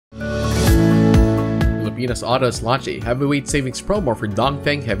Filipinas Autos launched a heavyweight savings promo for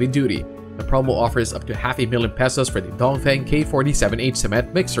Dongfeng Heavy Duty. The promo offers up to ₱500,000 pesos for the Dongfeng K47H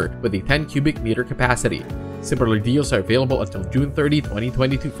cement mixer with a 10 cubic meter capacity. Similar deals are available until June 30,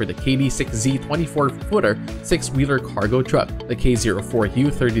 2022 for the KD6Z 24-footer 6-wheeler cargo truck, the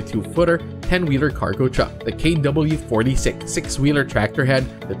K04U 32-footer 10-wheeler cargo truck, the KW46 6-wheeler tractor head,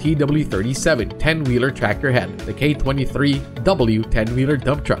 the TW37 10-wheeler tractor head, the K23W 10-wheeler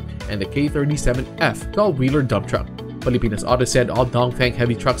dump truck, and the K37F 12-wheeler dump truck. Filipinas Auto said all Dongfeng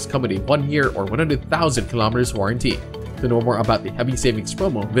heavy trucks come with a 1-year or 100,000 kilometers warranty. To know more about the heavy savings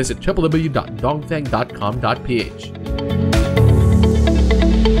promo, visit www.dongfeng.com.ph.